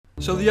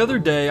So the other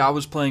day I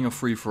was playing a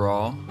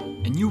free-for-all,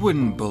 and you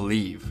wouldn't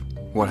believe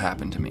what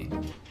happened to me.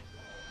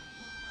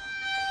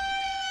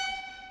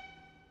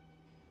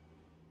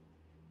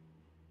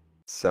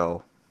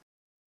 So,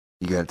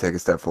 you gonna take a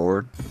step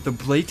forward? The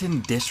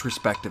blatant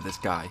disrespect of this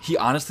guy. He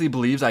honestly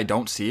believes I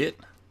don't see it.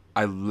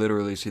 I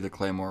literally see the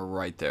claymore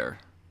right there.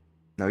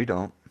 No, you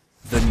don't.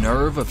 The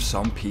nerve of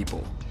some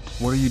people.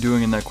 What are you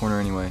doing in that corner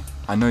anyway?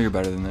 I know you're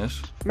better than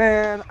this.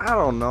 Man, I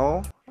don't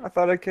know. I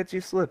thought I'd catch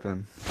you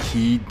slipping.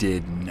 He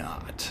did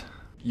not.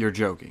 You're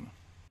joking.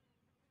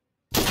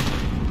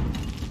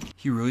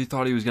 He really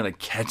thought he was gonna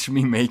catch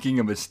me making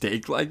a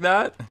mistake like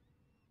that?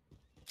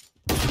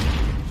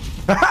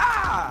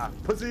 Ha!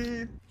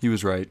 Pussy! He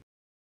was right.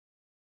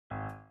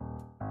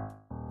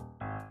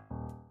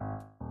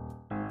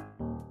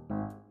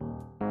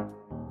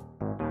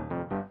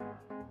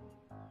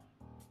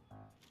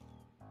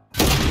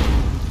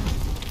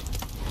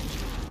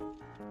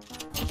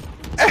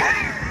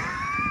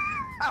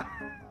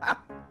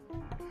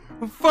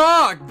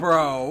 Fuck,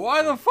 bro!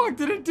 Why the fuck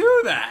did it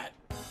do that?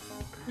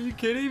 Are you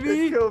kidding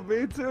me? It killed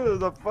me too.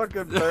 There's a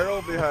fucking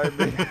barrel behind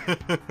me.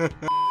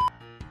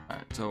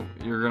 Alright, so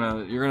you're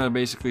gonna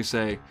basically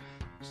say,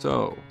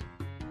 so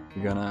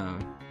you're gonna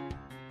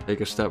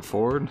take a step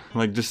forward?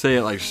 Like, just say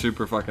it like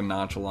super fucking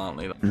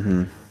nonchalantly.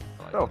 Mm-hmm.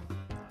 Oh,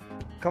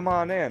 come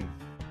on in.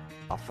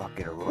 I'll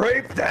fucking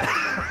rape that.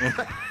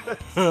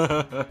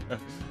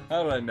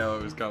 How did I know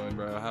it was coming,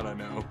 bro? How did I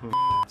know?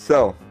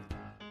 So,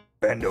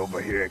 bend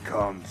over, here it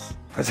comes.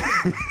 Wait.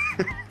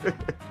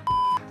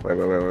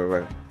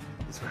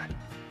 This way.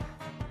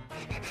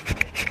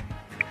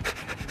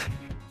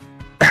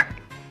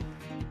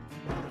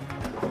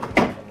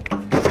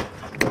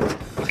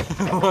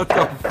 What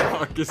the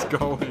fuck is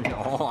going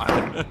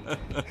on?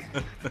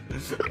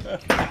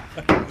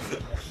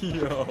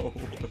 Yo.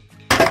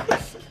 What the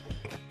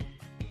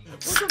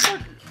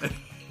fuck?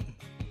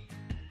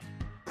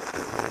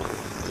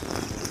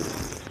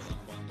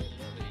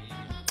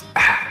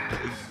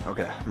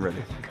 Okay, I'm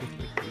ready.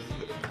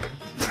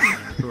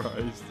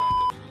 Christ.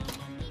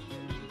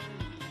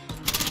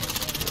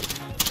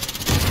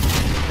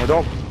 No,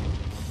 don't.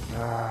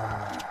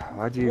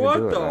 Why'd you even What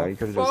do it? the You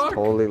could have fuck? just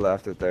totally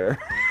left it there.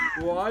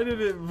 Why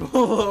did it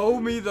blow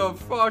me the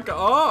fuck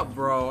up,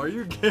 bro? Are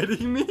you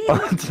kidding me?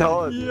 I'm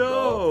telling you,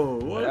 Yo,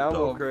 bro. what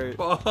Ammo the crate.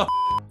 fuck?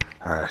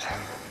 Alright.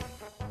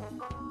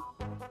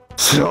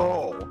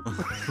 So.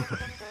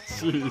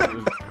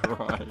 Jesus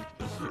Christ.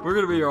 We're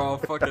gonna be here all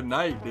fucking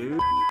night,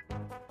 dude.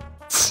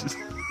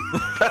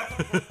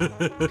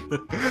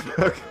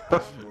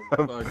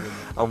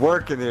 I'm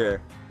working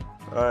here.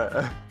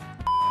 Alright.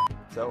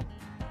 So.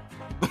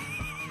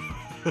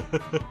 Alright,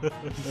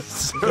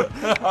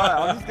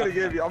 I'm just gonna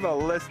I'm gonna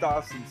list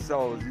off some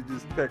so's. You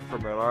just pick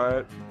from it,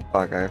 alright?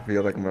 Fuck, I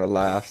feel like I'm gonna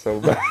laugh so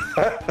bad.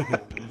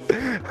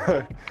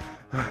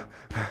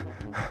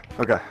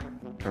 Okay,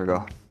 here we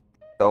go.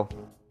 So.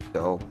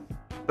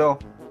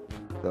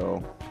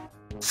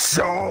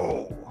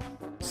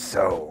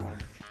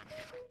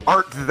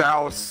 Art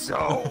thou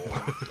so?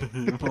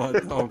 What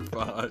the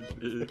fuck,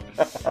 dude?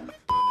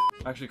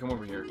 Actually, come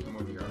over here. Come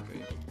over here,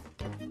 okay?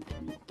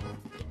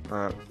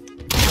 Alright.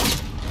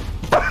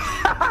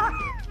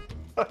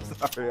 I'm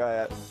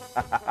sorry,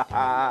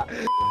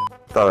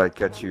 thought I'd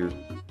catch you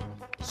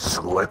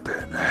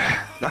slipping.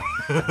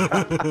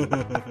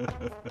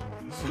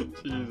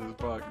 Jesus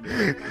fuck,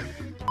 dude.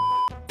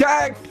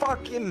 Dag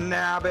fucking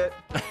nabbit!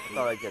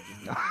 Thought I'd catch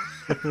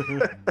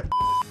you.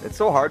 It's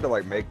so hard to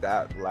like make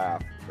that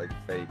laugh, like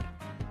fake.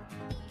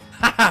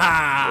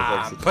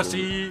 Ha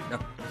pussy!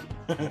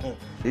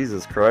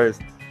 Jesus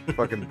Christ.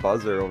 Fucking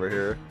buzzer over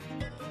here.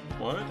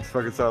 What? It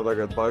fucking sounded like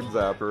a bug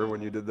zapper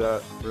when you did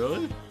that.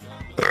 Really?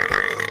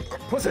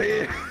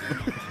 Pussy!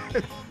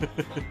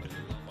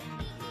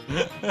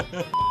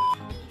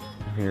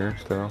 Here,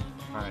 still.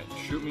 Alright,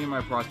 shoot me in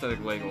my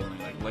prosthetic leg only.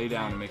 Like, lay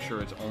down and make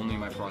sure it's only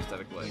my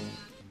prosthetic leg.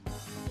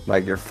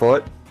 Like your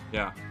foot?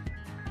 Yeah.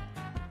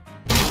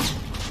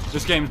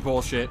 This game's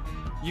bullshit.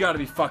 You gotta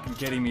be fucking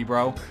kidding me,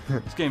 bro.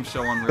 This game's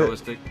so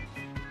unrealistic.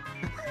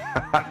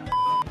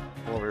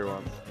 Over here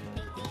once.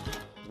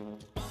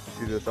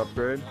 See this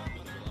upgrade?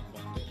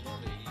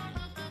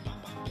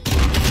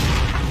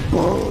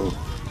 Whoa!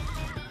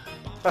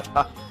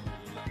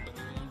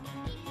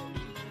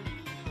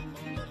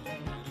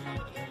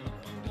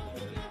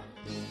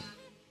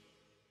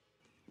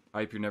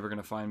 Hype, you're never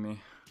gonna find me.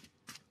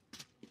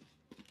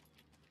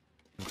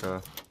 Okay.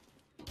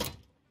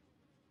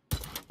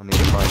 I need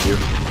to find you.